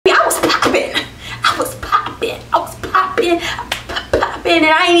popping, and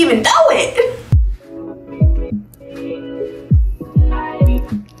I ain't even know it.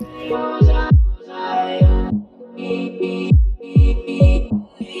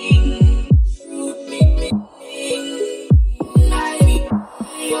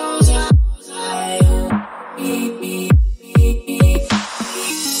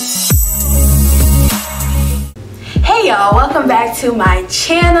 Hey y'all, welcome back to my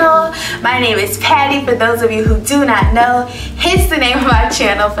channel. My name is Patty, for those of you who do not know, hence the name of my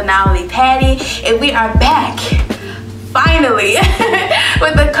channel, Phenomenally Patty, and we are back finally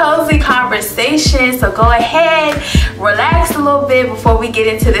with a cozy conversation. So go ahead, relax a little bit before we get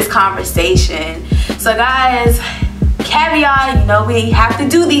into this conversation. So guys, caveat, you know, we have to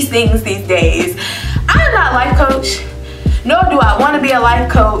do these things these days. I'm not a life coach, nor do I want to be a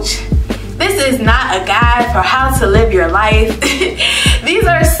life coach. This is not a guide for how to live your life. These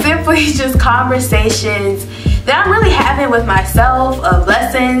are simply just conversations that I'm really having with myself, of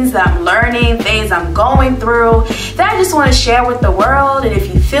lessons that I'm learning, things I'm going through, that I just want to share with the world. And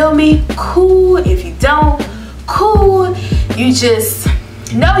if you feel me, cool. If you don't, cool. You just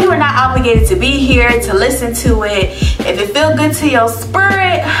know you are not obligated to be here to listen to it. If it feels good to your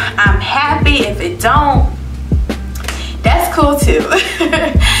spirit, I'm happy. If it don't, that's cool too.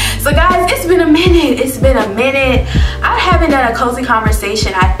 So guys, it's been a minute. I haven't done a cozy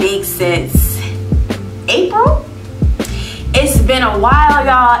conversation, I think, since April. It's been a while,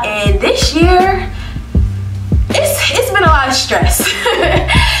 y'all, and this year it's been a lot of stress.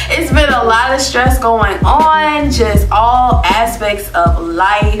 It's been a lot of stress going on, just all aspects of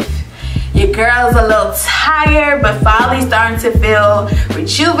life. Your girl's a little tired, but finally starting to feel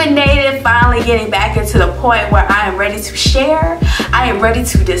rejuvenated, finally getting back into the point where I am ready to share. I am ready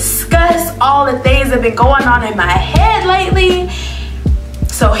to discuss all the things that have been going on in my head lately.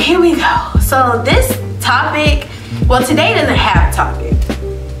 So here we go. So this topic, well, today doesn't have a topic.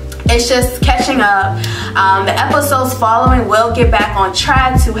 It's just catching up. The episodes following will get back on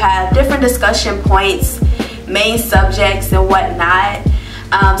track to have different discussion points, main subjects, and whatnot.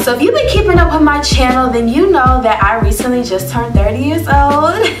 So if you've been keeping up with my channel, then you know that I recently just turned 30 years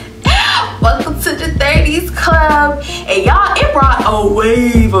old. Welcome to the 30s club. And y'all, it brought a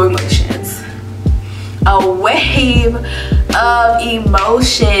wave of emotions. A wave of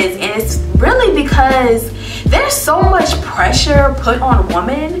emotions. And it's really because there's so much pressure put on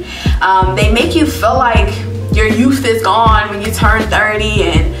women. They make you feel like your youth is gone when you turn 30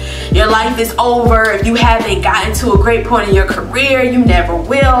 and your life is over. If you haven't gotten to a great point in your career, you never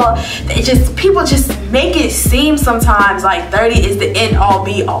will. People just make it seem sometimes like 30 is the end all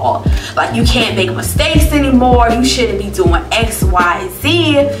be all. Like you can't make mistakes anymore. You shouldn't be doing X, Y,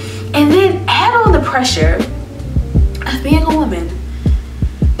 Z. And then add on the pressure of being a woman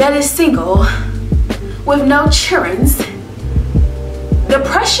that is single with no childrens. The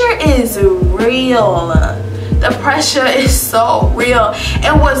pressure is real. The pressure is so real.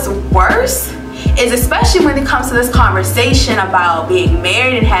 And what's worse is, especially when it comes to this conversation about being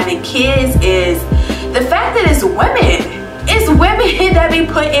married and having kids, is the fact that it's women. It's women that be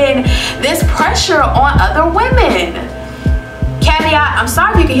putting this pressure on other women. Caveat, I'm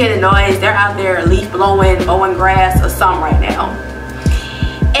sorry if you can hear the noise. They're out there leaf blowing, mowing grass or something right now.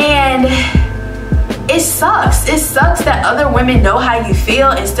 And it sucks. It sucks that other women know how you feel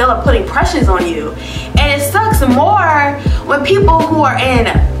and still are putting pressures on you. And it sucks more when people who are in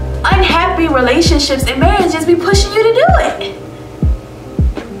unhappy relationships and marriages be pushing you to do it.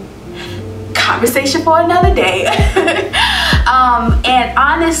 Conversation for another day. And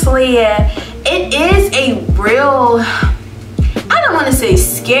honestly, it is a real, I don't want to say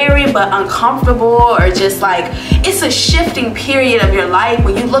scary, but uncomfortable, or just like, it's a shifting period of your life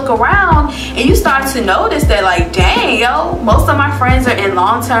when you look around and you start to notice that, like, dang, yo, most of my friends are in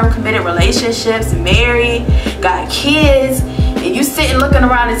long-term committed relationships, married, got kids, and you sitting looking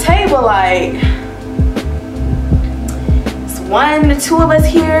around the table like, it's one or two of us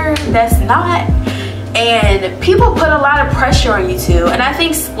here that's not. And people put a lot of pressure on you too. And I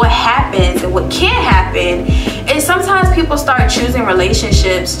think what happens and what can happen is sometimes people start choosing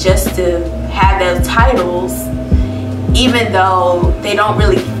relationships just to have those titles, even though they don't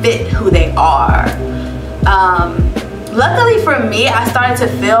really fit who they are. Luckily for me, I started to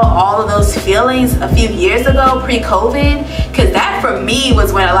feel all of those feelings a few years ago, pre-COVID, because that for me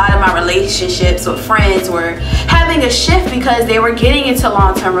was when a lot of my relationships with friends were having a shift, because they were getting into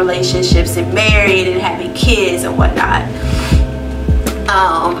long-term relationships and married and having kids and whatnot.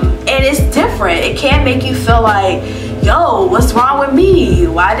 And it's different. It can make you feel like, yo, what's wrong with me?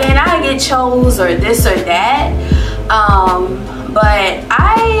 Why didn't I get chose, or this or that? But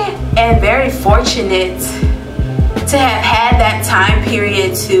I am very fortunate to have had that time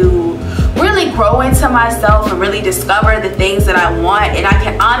period to really grow into myself and really discover the things that I want. And I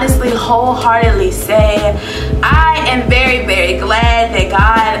can honestly wholeheartedly say I am very, very glad that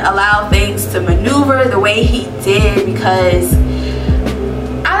God allowed things to maneuver the way He did, because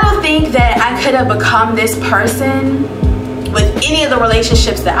I don't think that I could have become this person with any of the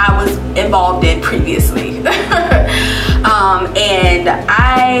relationships that I was involved in previously. And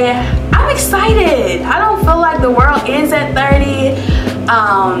I'm excited. I don't feel like the world ends at 30.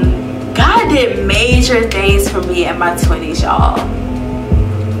 God did major things for me in my 20s, y'all.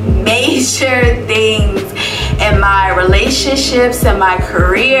 Major things in my relationships, in my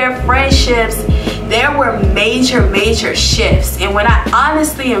career, friendships. There were major shifts. And when I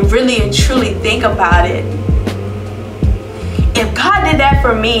honestly and really and truly think about it, if God did that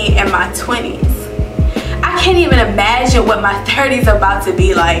for me in my 20s, I can't even imagine what my 30s are about to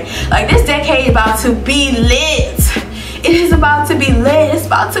be like. Like, this decade is about to be lit. It is about to be lit. It's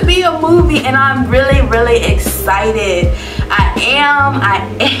about to be a movie, and I'm really excited. I am.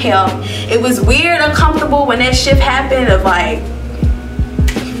 It was weird, uncomfortable when that shift happened of like,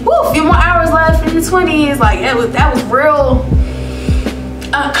 woo, a few more hours left in the 20s. Like, that was real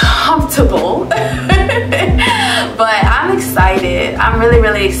uncomfortable. But I'm excited. I'm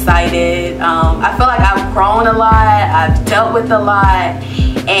really excited. I feel like I've grown a lot. I've dealt with a lot.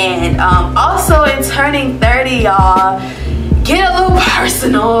 And also in turning 30, y'all, get a little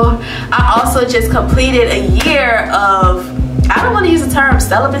personal. I also just completed a year of, I don't want to use the term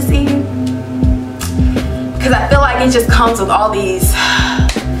celibacy, because I feel like it just comes with all these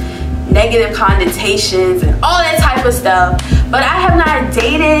negative connotations and all that type of stuff. But I have not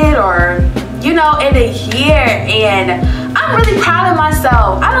dated or, you know, in a year, and I'm really proud of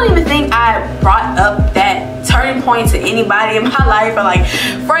myself. I don't even think I brought up that turning point to anybody in my life, or like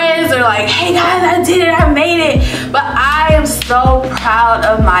friends, or like, hey guys, I did it, I made it. But I am so proud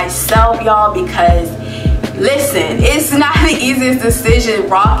of myself, y'all, because listen, it's not the easiest decision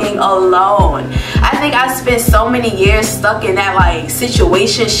rocking alone. I think I spent so many years stuck in that like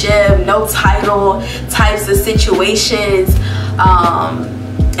situationship, no title types of situations,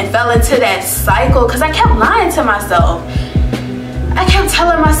 and fell into that cycle because I kept lying to myself. I kept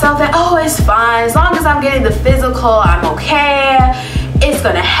telling myself that, oh, it's fine. As long as I'm getting the physical, I'm okay. It's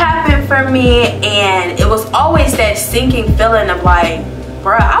gonna happen for me. And it was always that sinking feeling of like,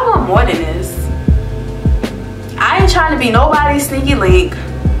 bruh, I want more than this. I ain't trying to be nobody's sneaky link.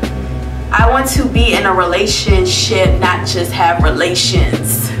 I want to be in a relationship, not just have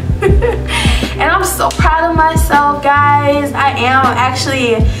relations. And I'm so proud of myself, guys. I am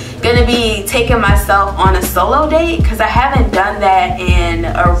actually gonna be taking myself on a solo date because I haven't done that in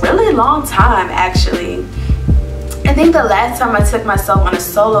a really long time, actually. I think the last time I took myself on a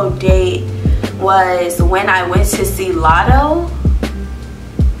solo date was when I went to see Lotto.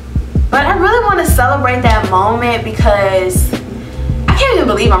 But I really want to celebrate that moment because I can't even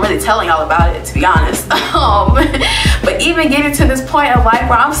believe I'm really telling y'all about it, to be honest. But even getting to this point of life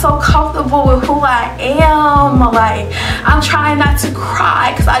where I'm so comfortable with who I am, like I'm trying not to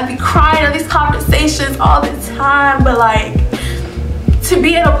cry because I'd be crying in these conversations all the time. But like, to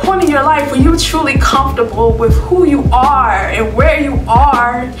be at a point in your life where you're truly comfortable with who you are and where you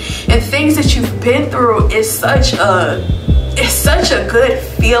are and things that you've been through is such a good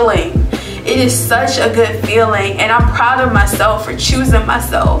feeling. It is such a good feeling, and I'm proud of myself for choosing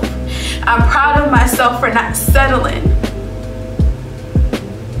myself. I'm proud of myself for not settling.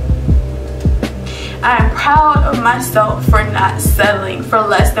 I'm proud of myself for not settling for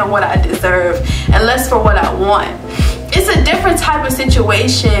less than what I deserve and less for what I want. It's a different type of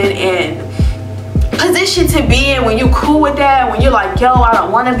situation and position to be in when you're cool with that, when you're like, yo, I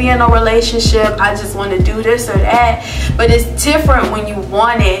don't want to be in a relationship, I just want to do this or that. But it's different when you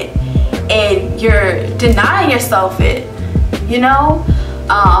want it and you're denying yourself it, you know?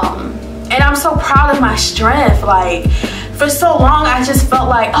 And I'm so proud of my strength. Like, for so long I just felt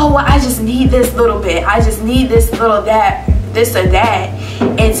like, oh, well, I just need this little bit, I just need this little that, this or that.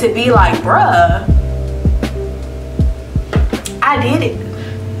 And to be like, bruh, I did it,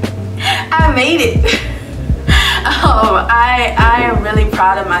 I made it. I am really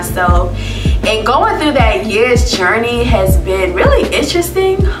proud of myself, and going through that year's journey has been really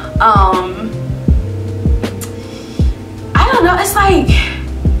interesting. I don't know, it's like,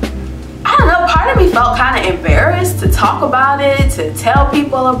 I don't know, part of me felt kind of embarrassed to talk about it, to tell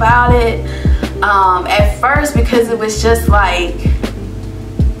people about it at first, because it was just like,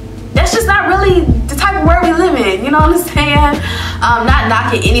 that's just not really the type of world we live in, you know what I'm saying? Not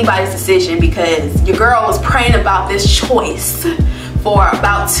knocking anybody's decision, because your girl was praying about this choice for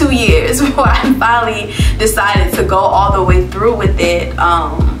about 2 years before I finally decided to go all the way through with it.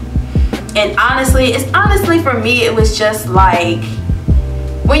 And honestly, for me, it was just like,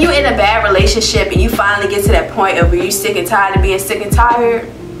 when you're in a bad relationship and you finally get to that point of where you're sick and tired of being sick and tired,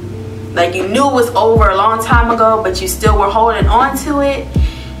 like you knew it was over a long time ago, but you still were holding on to it,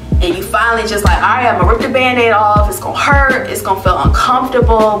 and you finally just like, all right, I'm gonna rip the band-aid off, it's gonna hurt, it's gonna feel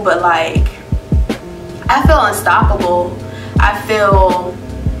uncomfortable, but like, I feel unstoppable. I feel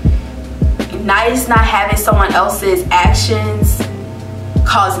nice not having someone else's actions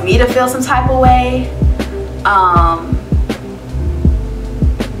cause me to feel some type of way.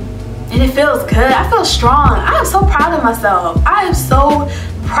 And it feels good. I feel strong. I am so proud of myself. I am so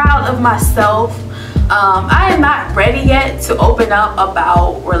proud of myself. I am not ready yet to open up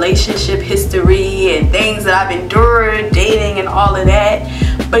about relationship history and things that I've endured, dating and all of that.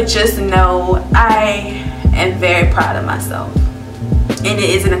 But just know I am very proud of myself. And it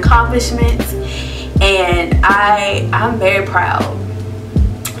is an accomplishment. And I'm very proud.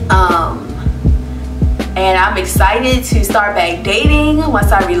 And I'm excited to start back dating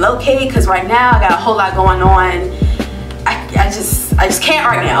once I relocate, because right now I got a whole lot going on. I just can't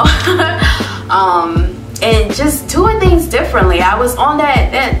right now. And just doing things differently. I was on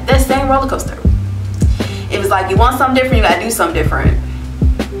that same roller coaster. It was like, you want something different, you gotta do something different.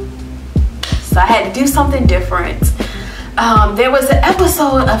 So I had to do something different. There was an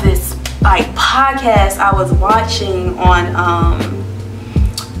episode of this like podcast I was watching on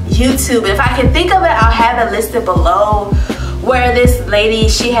YouTube, and if I can think of it, I'll have it listed below, where this lady,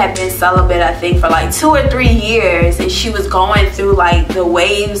 she had been celibate I think for like 2 or 3 years, and she was going through like the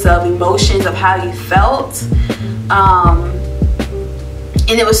waves of emotions of how you felt, and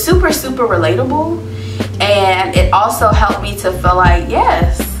it was super relatable, and it also helped me to feel like,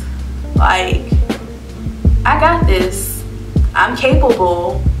 yes, like I got this, I'm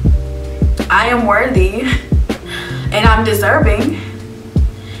capable, I am worthy, and I'm deserving.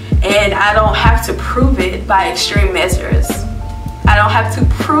 And I don't have to prove it by extreme measures. I don't have to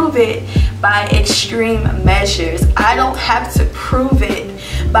prove it by extreme measures. I don't have to prove it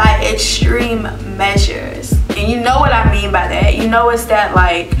by extreme measures. And you know what I mean by that. You know, it's that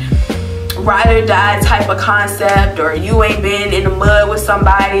like ride or die type of concept, or you ain't been in the mud with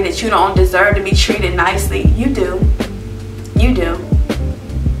somebody that you don't deserve to be treated nicely. You do. You do.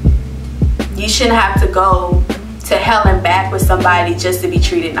 You shouldn't have to go to hell and back with somebody just to be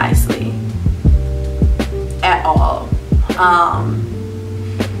treated nicely at all.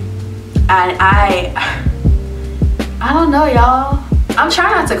 And I don't know, y'all. I'm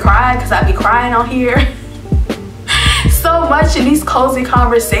trying not to cry, because I be crying on here so much in these cozy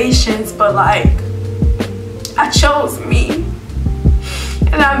conversations, but like, I chose me,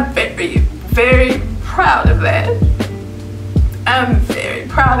 and I'm very proud of that. I'm very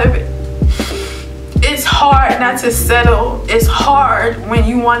proud of it. It's hard not to settle. It's hard when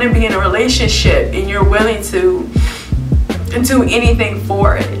you want to be in a relationship and you're willing to do anything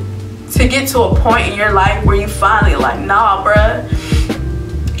for it, to get to a point in your life where you finally like, nah bruh,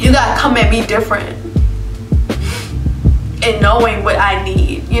 you gotta come at me different, and knowing what I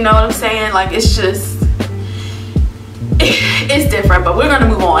need, you know what I'm saying? Like, it's just, it's different. But we're gonna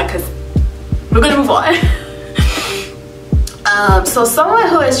move on, because we're gonna move on. So someone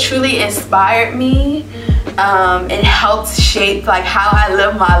who has truly inspired me and helped shape like how I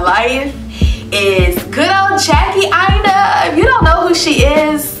live my life is good old Jackie Aina. If you don't know who she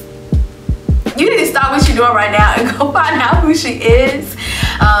is, you need to stop what you're doing right now and go find out who she is.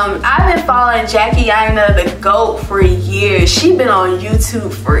 I've been following Jackie Aina, the GOAT, for years. She's been on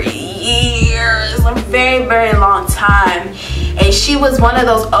YouTube for years, a very long time. And she was one of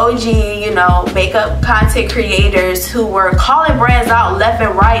those OG, you know, makeup content creators who were calling brands out left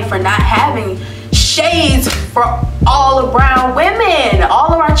and right for not having shades for all around women,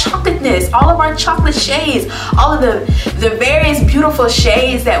 all of our chocolateness, all of our chocolate shades, all of the various beautiful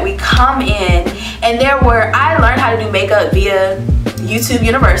shades that we come in. And I learned how to do makeup via YouTube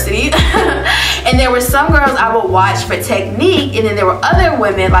University. And there were some girls I would watch for technique, and then there were other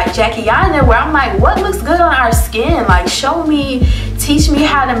women like Jackie Aina where I'm like, what looks good on our skin? Like, show me, teach me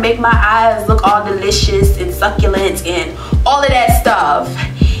how to make my eyes look all delicious and succulent and all of that stuff.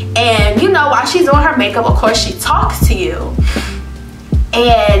 And you know, while she's doing her makeup, of course she talks to you.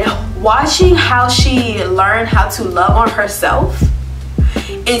 And watching how she learned how to love on herself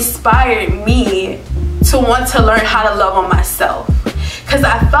inspired me to want to learn how to love on myself. Because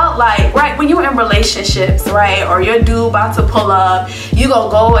I felt like, right, when you're in relationships, right, or your dude about to pull up, you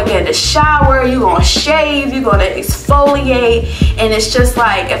gonna go and get in the shower, you gonna shave, you gonna exfoliate, and it's just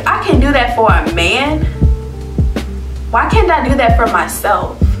like, if I can do that for a man, why can't I do that for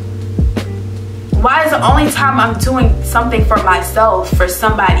myself? Why is the only time I'm doing something for myself for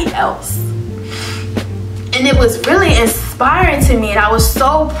somebody else? And it was really inspiring to me, and I was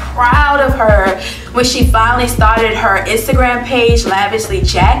so proud of her when she finally started her Instagram page, Lavishly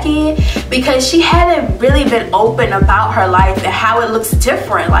Jackie, because she hadn't really been open about her life and how it looks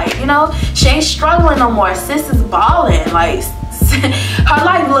different. Like, you know, she ain't struggling no more. Sis is balling. Like, her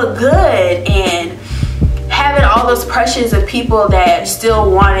life looked good, and having all those pressures of people that still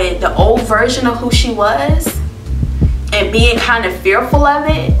wanted the old version of who she was and being kind of fearful of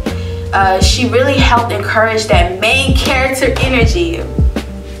it, she really helped encourage that main character energy.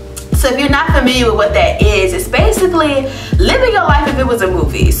 So if you're not familiar with what that is, it's basically living your life if it was a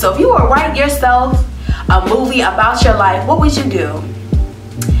movie. So if you were writing yourself a movie about your life, what would you do?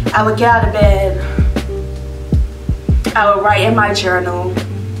 I would get out of bed. I would write in my journal.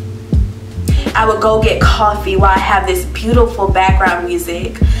 I would go get coffee while I have this beautiful background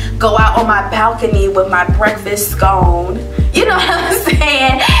music. Go out on my balcony with my breakfast scone. You know what I'm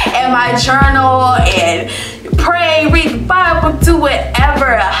saying? And my journal, and pray, read the Bible, do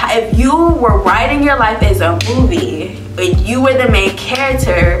whatever. If you were writing your life as a movie, and you were the main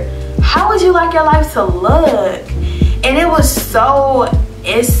character, how would you like your life to look? And it was so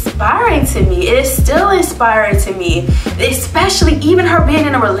inspiring to me. It is still inspiring to me, especially even her being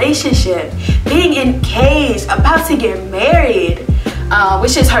in a relationship, being engaged, about to get married,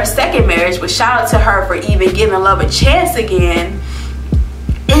 which is her second marriage, but shout out to her for even giving love a chance again,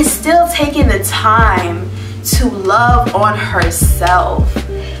 and still taking the time to love on herself.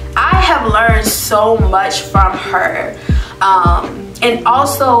 I have learned so much from her. And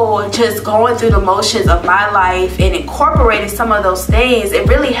also just going through the motions of my life and incorporating some of those things, it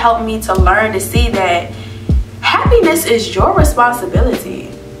really helped me to learn to see that happiness is your responsibility.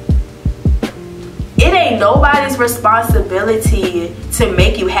 It ain't nobody's responsibility to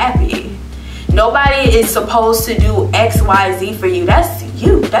make you happy. Nobody is supposed to do X, Y, Z for you. That's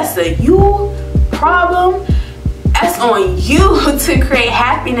you. That's a you problem. That's on you to create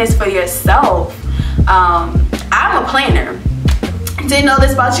happiness for yourself. I'm a planner. Didn't know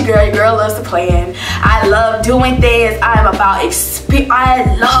this about your girl. Your girl loves to plan. I love doing things. I'm about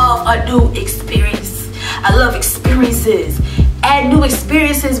I love a new experience. I love experiences. Add new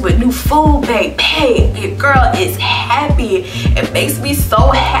experiences with new food, babe. Hey, your girl is happy. It makes me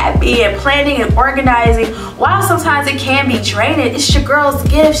so happy. And planning and organizing, while sometimes it can be draining, it's your girl's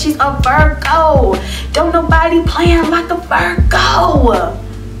gift. She's a Virgo. Don't nobody plan like a Virgo.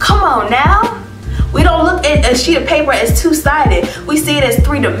 Come on now. We don't look at a sheet of paper as two-sided. We see it as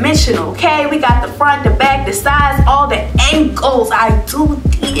three-dimensional, okay? We got the front, the back, the sides, all the angles. I do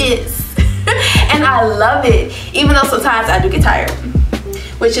this. And I love it. Even though sometimes I do get tired.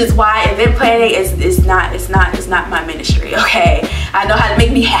 Which is why event planning is not my ministry, okay? I know how to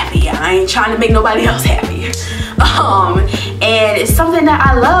make me happy. I ain't trying to make nobody else happy. And it's something that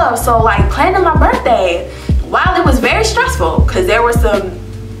I love. So like planning my birthday, while it was very stressful, because there were some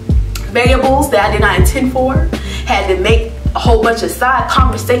variables that I did not intend for, had to make a whole bunch of side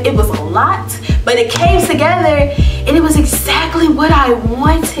conversation. It was a lot, but it came together and it was exactly what I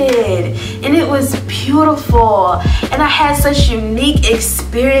wanted, and it was beautiful, and I had such unique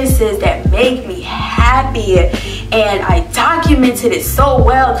experiences that made me happy, and I documented it so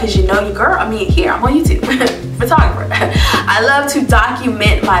well because you know your girl, I mean, here I'm on YouTube, photographer. I love to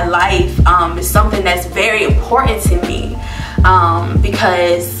document my life. It's something that's very important to me,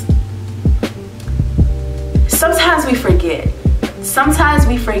 because sometimes we forget. Sometimes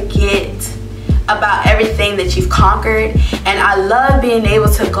we forget about everything that you've conquered, and I love being able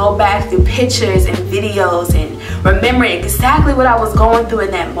to go back through pictures and videos and remembering exactly what I was going through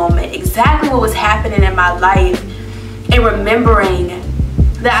in that moment, exactly what was happening in my life, and remembering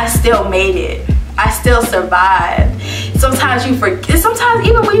that I still made it. I still survived. Sometimes you forget, sometimes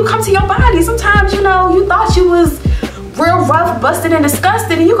even when you come to your body, sometimes you know, you thought you was real rough, busted and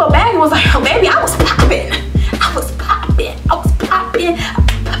disgusted, and you go back and was like, oh baby, I was popping. I was popping,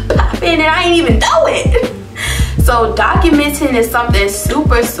 and I didn't even know it. So documenting is something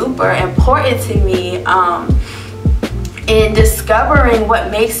super, super important to me, in discovering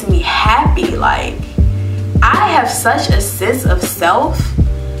what makes me happy. Like, I have such a sense of self,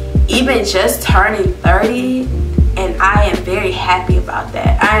 even just turning 30, and I am very happy about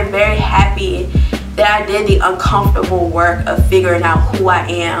that. I am very happy that I did the uncomfortable work of figuring out who I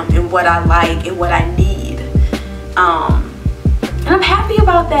am and what I like and what I need. And I'm happy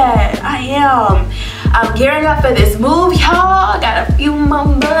about that. I am. I'm gearing up for this move, y'all. Got a few more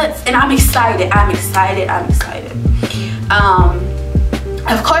months, and I'm excited. I'm excited.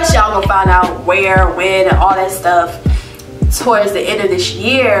 Of course, y'all gonna find out where, when, and all that stuff towards the end of this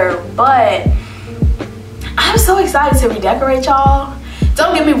year, but I'm so excited to redecorate, y'all.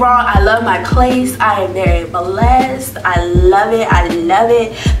 Don't get me wrong, I love my place. I am very blessed. I love it. I love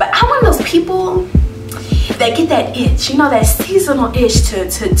it. But I'm one of those people that get that itch, you know, that seasonal itch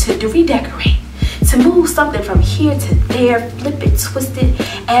to redecorate, to move something from here to there, flip it, twist it,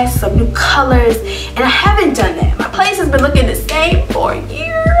 add some new colors. And I haven't done that. My place has been looking the same for a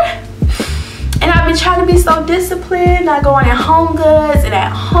year. And I've been trying to be so disciplined, not going in Home Goods and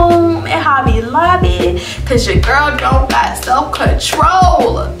at home and Hobby Lobby, because your girl don't got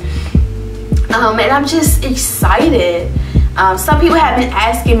self-control. And I'm just excited. Some people have been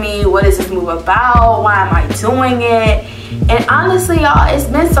asking me, what is this move about? Why am I doing it? And honestly, y'all, it's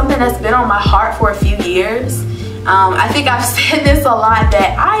been something that's been on my heart for a few years. I think I've said this a lot,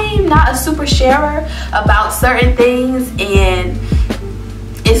 that I'm not a super sharer about certain things, and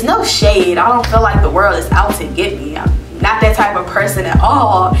it's no shade. I don't feel like the world is out to get me. I'm not that type of person at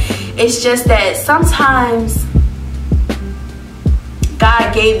all. It's just that sometimes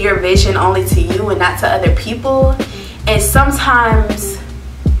God gave your vision only to you and not to other people. And sometimes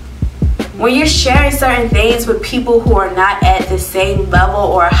when you're sharing certain things with people who are not at the same level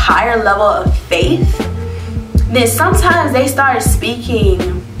or a higher level of faith, then sometimes they start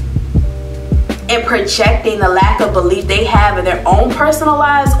speaking and projecting the lack of belief they have in their own personal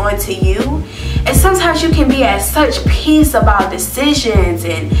lives onto you. And sometimes you can be at such peace about decisions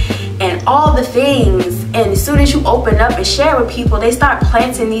and all the things, and as soon as you open up and share with people, they start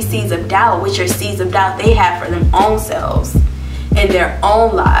planting these seeds of doubt, which are seeds of doubt they have for their own selves and their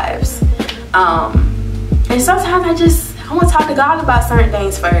own lives. And sometimes I want to talk to God about certain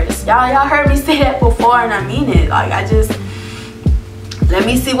things first. Y'all heard me say that before, and I mean it. Like, let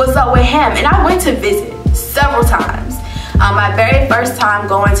me see what's up with him. And I went to visit several times. My very first time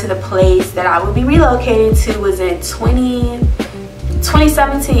going to the place that I would be relocating to was in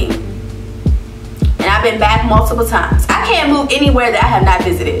 2017. And I've been back multiple times. I can't move anywhere that I have not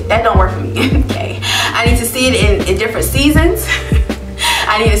visited. That don't work for me, okay? I need to see it in different seasons.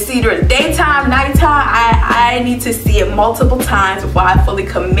 I need to see it during the daytime, nighttime. I need to see it multiple times before I fully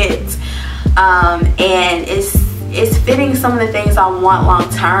commit. And it's fitting some of the things I want long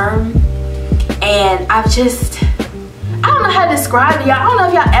term. And I don't know how to describe it, y'all. I don't know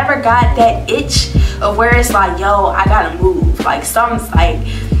if y'all ever got that itch of where it's like, yo, I gotta move. Like, something's like,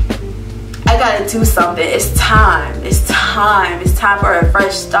 I gotta do something. It's time. It's time. It's time for a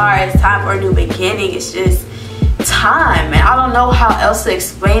fresh start. It's time for a new beginning. It's just time. And I don't know how else to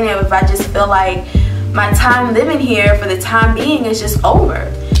explain it if I just feel like my time living here for the time being is just over.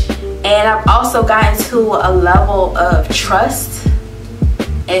 And I've also gotten to a level of trust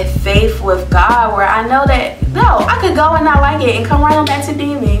and faith with God where I know that, no, I could go and not like it and come right on back to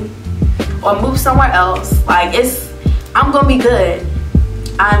DMV or move somewhere else. Like, I'm gonna be good.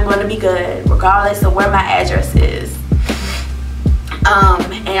 I'm gonna be good regardless of where my address is.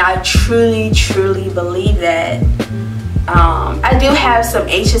 And I truly, truly believe that. I do have some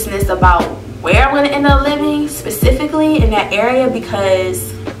anxiousness about where I'm gonna end up living specifically in that area,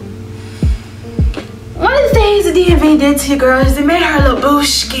 because one of the things the DMV did to your girl is it made her a little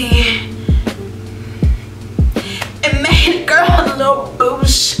booshki. It made the girl a little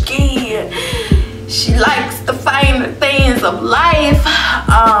booshki. She likes the finer things of life.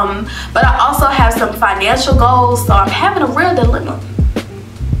 But I also have some financial goals, so I'm having a real dilemma.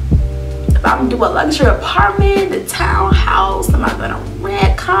 If I'm gonna do a luxury apartment, a townhouse, am I gonna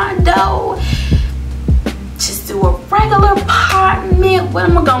rent condo? Just do a regular apartment? What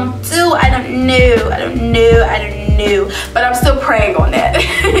am I gonna do? I don't know. But I'm still praying on that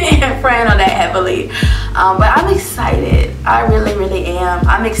and praying on that heavily. But I'm excited. I really, really am.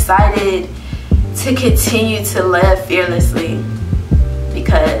 I'm excited to continue to live fearlessly,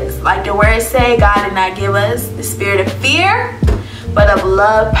 because like the words say, God did not give us the spirit of fear, but of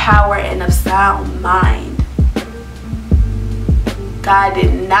love, power, and of sound mind. God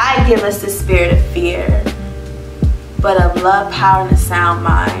did not give us the spirit of fear, but of love, power, and a sound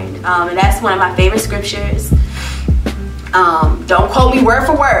mind. And that's one of my favorite scriptures. Don't quote me word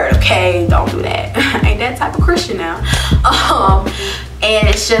for word, okay? Don't do that. I ain't that type of Christian now. And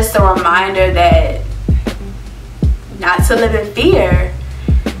it's just a reminder that not to live in fear.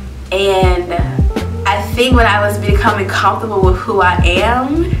 And I think when I was becoming comfortable with who I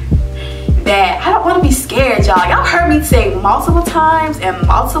am, that I don't want to be scared, y'all. Y'all heard me say multiple times in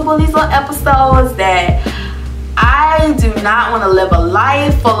multiple of these little episodes that I do not want to live a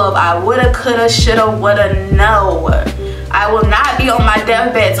life full of I woulda, coulda, shoulda, woulda, no. I will not be on my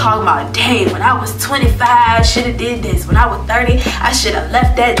deathbed talking about, dang, when I was 25, I should have did this. When I was 30, I should have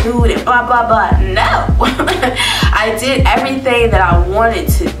left that dude and blah, blah, blah. No. I did everything that I wanted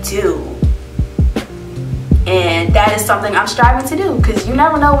to do. And that is something I'm striving to do, because you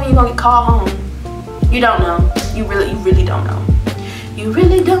never know when you're going to get called home. You don't know. You really don't know. You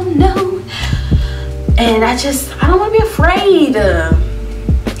really don't know. And I don't want to be afraid. And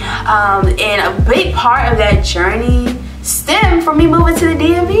a big part of that journey stemmed from me moving to the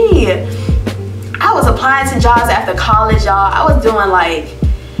DMV. I was applying to jobs after college, y'all. I was doing like,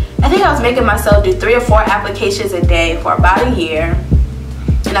 I think I was making myself do 3 or 4 applications a day for about a year.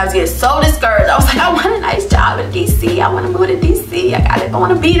 And I was getting so discouraged. I was like, I want a nice job in DC. I want to move to DC. I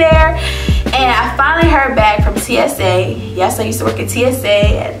want to be there. And I finally heard back from TSA. Yes, I used to work at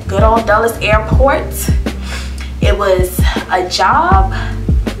TSA at good old Dulles Airport. It was a job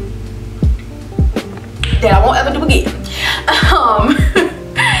that I won't ever do again.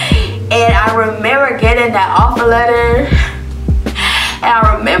 And I remember getting that offer letter. And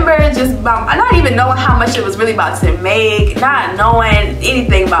I remember just not even knowing how much it was really about to make, not knowing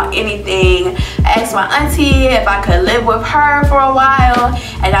anything about anything. I asked my auntie if I could live with her for a while,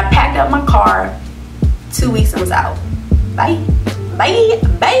 and I packed up my car. 2 weeks and was out. Bye, bye,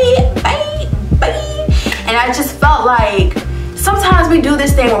 bye, bye, bye. And I just felt like sometimes we do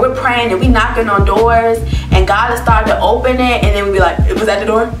this thing where we're praying and we knocking on doors, and God has started to open it, and then we be like, was that the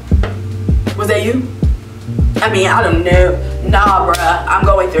door? Was that you? I mean, I don't know. Nah, bruh, I'm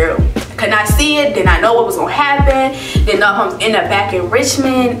going through. Could not see it, then I know what was gonna happen. Then I'm end up back in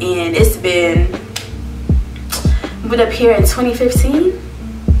Richmond, and it's been up here in 2015,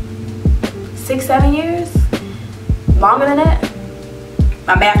 6-7 years, longer than that.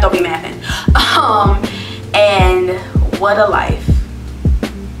 My math don't be mathing. And what a life.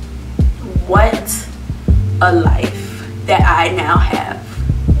 What a life that I now have,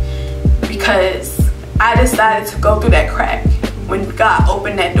 because I decided to go through that crack when God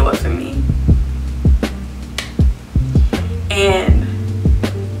opened that door for me. And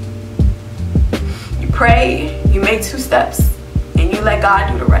you pray, you make 2 steps, and you let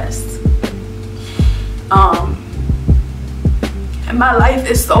God do the rest. And my life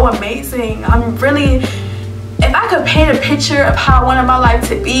is so amazing. I'm really, if I could paint a picture of how I wanted my life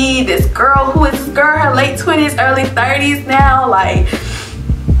to be, this girl, who is this girl, her late 20s, early 30s now, like,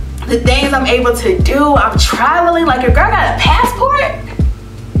 the things I'm able to do, I'm traveling. Like, your girl got a passport.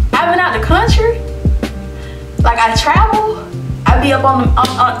 I've been out the country. Like, I travel. I be up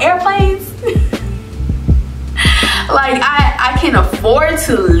on airplanes. Like, I can afford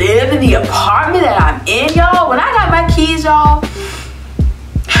to live in the apartment that I'm in, y'all. When I got my keys, y'all,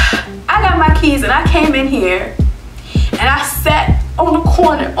 I got my keys and I came in here and I sat on the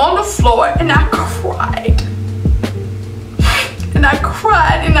corner, on the floor, and I cried. And I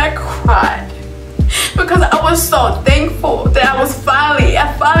cried and I cried because I was so thankful that I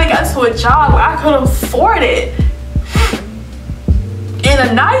finally got to a job where I could afford it, and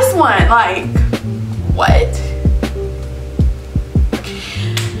a nice one. Like, what?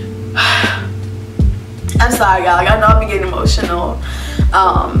 I'm sorry, y'all. Like, I know I'm getting emotional,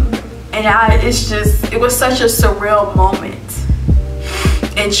 and it was such a surreal moment,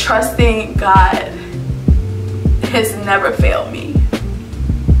 and trusting God has never failed me.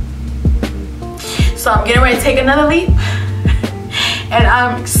 So I'm getting ready to take another leap, and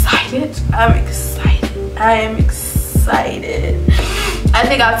I'm excited. I am excited. I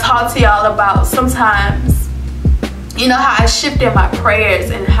think I've talked to y'all about sometimes, you know, how I shifted my prayers,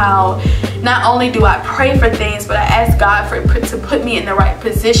 and how not only do I pray for things, but I ask God to put me in the right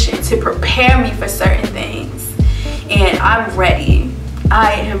position to prepare me for certain things. And I'm ready.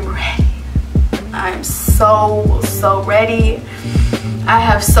 I am ready. I am so ready. I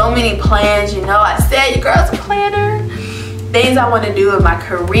have so many plans. You know, I said your girl's a planner. Things I want to do in my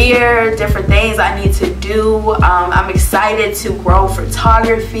career, different things I need to do. I'm excited to grow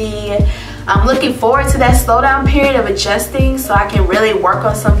photography. I'm looking forward to that slowdown period of adjusting so I can really work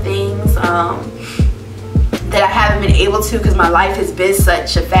on some things that I haven't been able to, because my life has been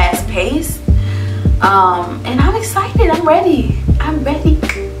such a fast pace. And I'm excited. I'm ready. I'm ready.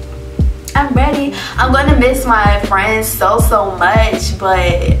 I'm gonna miss my friends so much,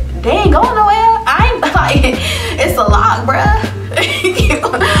 but they ain't going nowhere. I ain't like, it's a lot,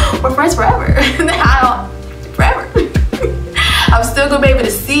 bruh. We're friends forever. Forever. I'm still gonna be able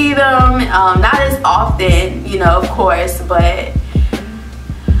to see them, not as often, you know, of course, but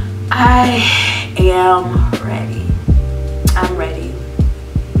I am ready. I'm ready.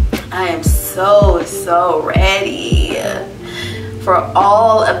 I am so ready. for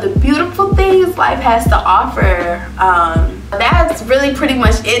all of the beautiful things life has to offer. That's really pretty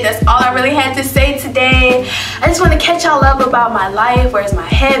much it. That's all I really had to say today. I just want to catch y'all up about my life. Where's my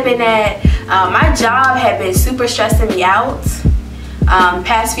head been at? My job had been super stressing me out.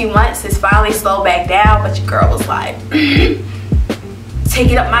 Past few months it's finally slowed back down, but your girl was like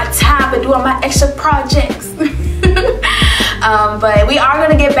taking up my time and doing my extra projects. But we are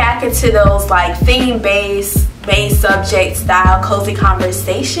gonna get back into those like theme-based subject style cozy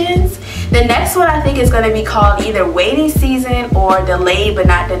conversations. The next one I think is going to be called either waiting season or delayed but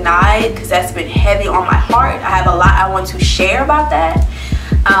not denied, because that's been heavy on my heart. I have a lot I want to share about that.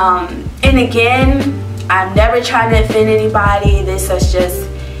 And again, I'm never trying to offend anybody. This is just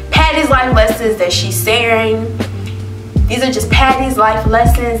Patty's life lessons that she's sharing. These are just Patty's life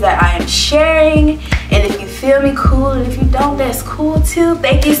lessons that I am sharing. And if you feel me, cool. And if you don't, that's cool too.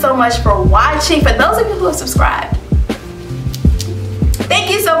 Thank you so much for watching. For those of you who have subscribed, thank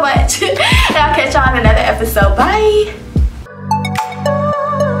you so much. And I'll catch y'all in another episode. Bye.